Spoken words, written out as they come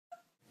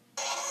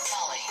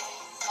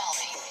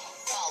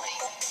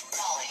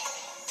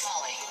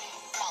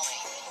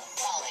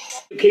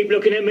keep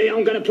looking at me,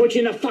 I'm gonna put you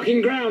in the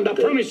fucking ground, I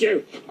promise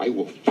you. I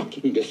will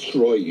fucking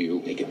destroy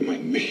you. Make it my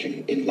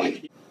mission in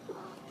life.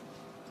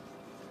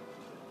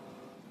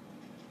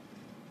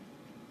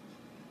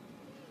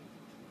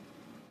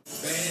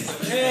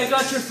 Hey, I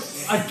got your...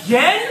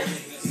 Again?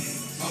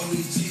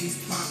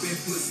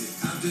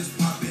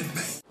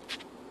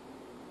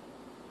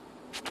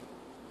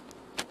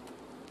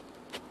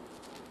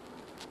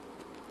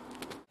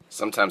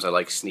 Sometimes I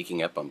like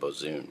sneaking up on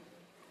Bozoon.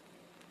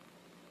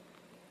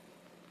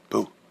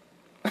 Boo.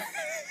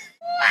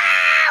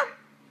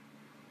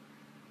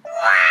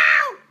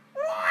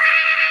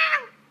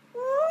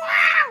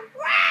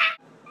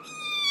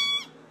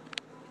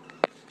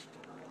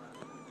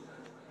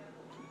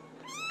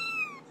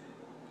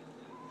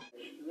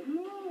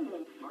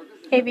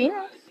 Hey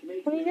Venus,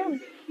 what are you doing?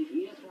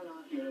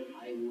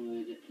 I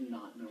would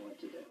not know what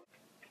to do.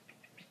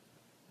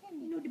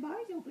 You know the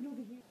bar's open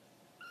over here.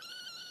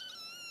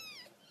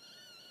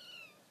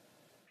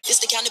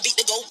 Just the kind of beat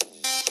to go.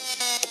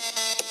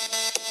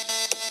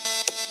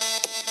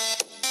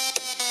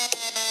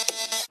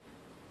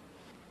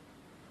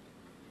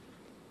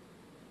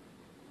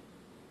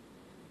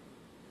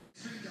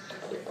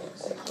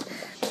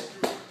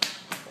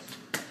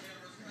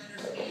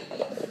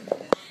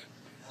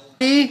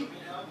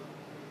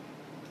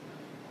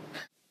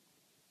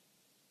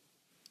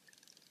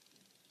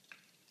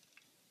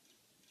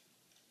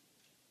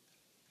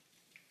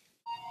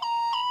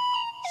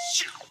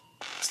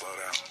 Slow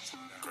down,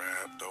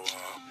 grab the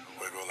wall,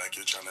 wiggle like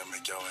you're trying to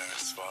make your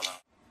ass fall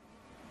out.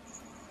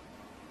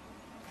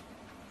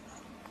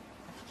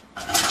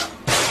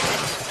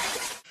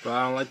 Bro,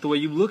 I don't like the way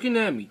you looking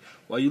at me.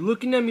 Why you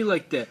looking at me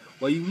like that?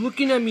 Why you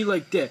looking at me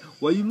like that?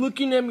 Why you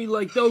looking at me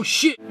like that? Oh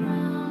shit!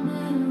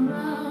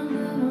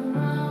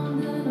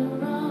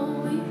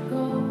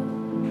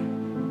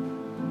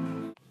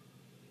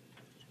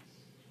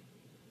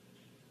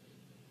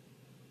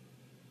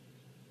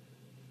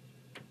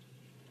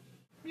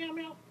 Meow,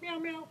 meow, meow,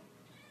 meow.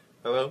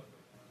 Hello?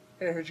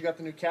 Hey, I heard you got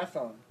the new cat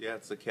phone. Yeah,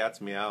 it's the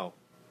cat's meow.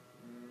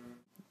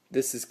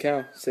 This is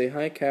Cal. Say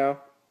hi,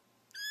 Cal.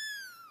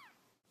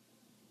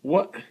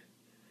 What?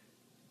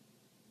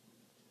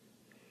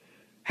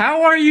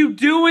 How are you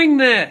doing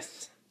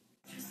this?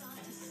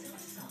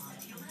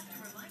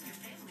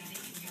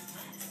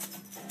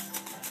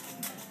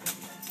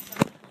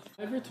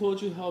 Ever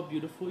told you how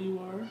beautiful you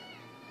are?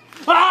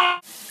 Ah!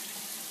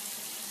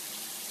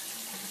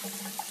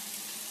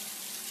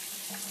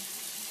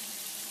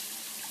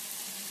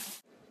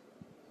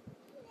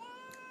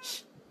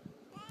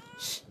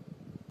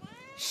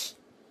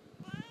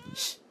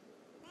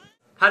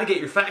 How to get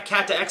your fat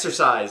cat to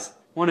exercise.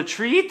 Want a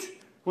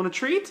treat? Want a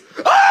treat?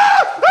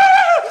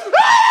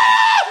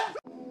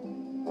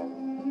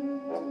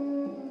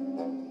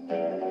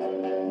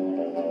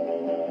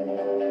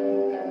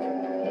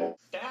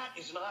 That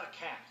is not a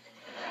cat.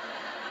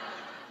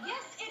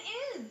 Yes,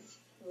 it is.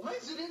 Why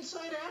is it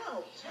inside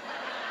out?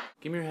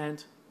 Give me your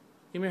hand.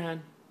 Give me your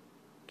hand.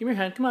 Give me your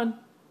hand. Come on.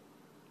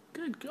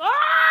 Good.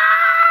 Ah!